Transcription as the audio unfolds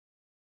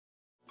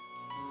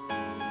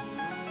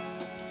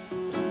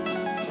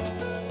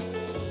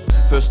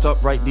First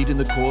up, right, leading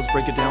the cause,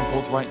 break it down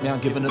forth right now,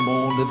 giving them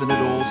all, living it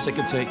all,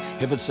 second take,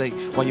 heaven's sake,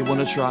 why you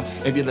wanna try,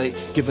 emulate,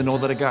 giving all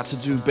that I got to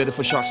do, better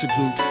for sharks to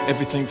glue,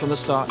 everything from the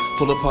start,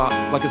 pull apart,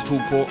 like it's pulled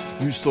pork,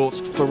 use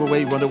thoughts, throw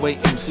away, run away,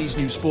 MC's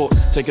new sport,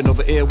 taking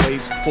over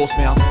airwaves, horse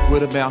mouth,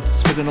 word of mouth,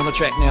 spitting on the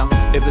track now,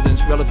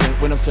 evidence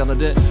relevant when I'm selling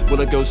it,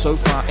 will it go so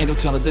far, ain't no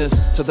telling this,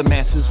 to the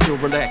masses, feel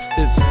relaxed,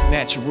 it's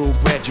natural,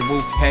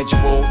 gradual, had you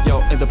all, yo,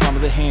 in the palm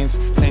of the hands,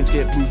 plans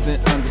get moving,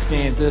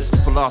 understand this,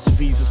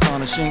 philosophy's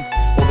astonishing,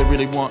 all they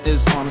really want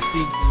is honesty,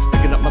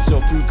 picking up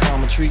myself through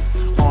commentary,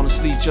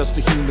 honestly just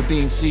a human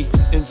being, see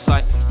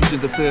insight, using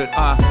the third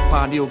eye,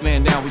 pineal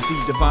gland, now we see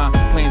divine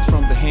plans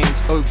from the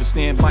hands,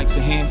 overstand, mics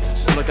in hand,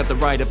 still I got the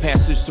rite of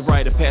passage to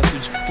write a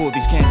passage for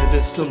these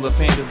candidates, still a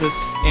fan of this,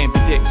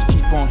 ambidexts,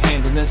 keep on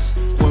handling this,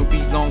 won't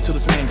be long till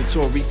it's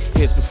mandatory,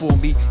 heads before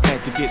me,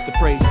 had to get the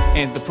praise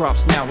and the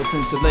props, now it's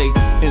interlaid,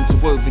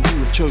 interwoven,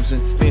 you have chosen,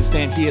 then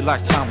stand here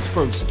like time was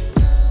frozen.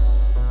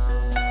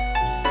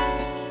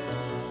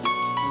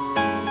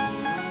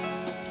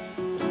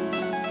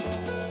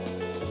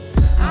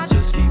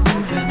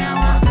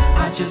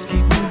 I just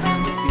keep moving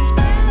with these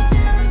plans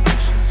and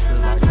ambitions.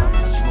 Still I got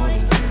much more to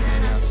do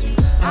than I see.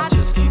 I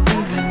just keep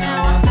moving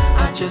now.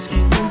 I just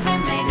keep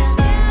moving. Made a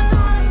stand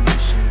on a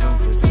mission.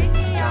 Overtake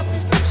the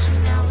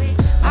opposition. Now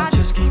I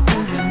just keep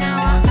moving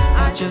now.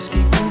 I just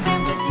keep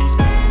moving with these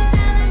plans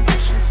and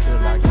ambitions. Still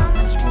I got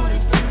much more to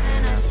do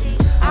than I see.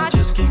 I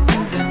just keep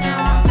moving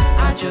now.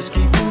 I just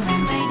keep moving.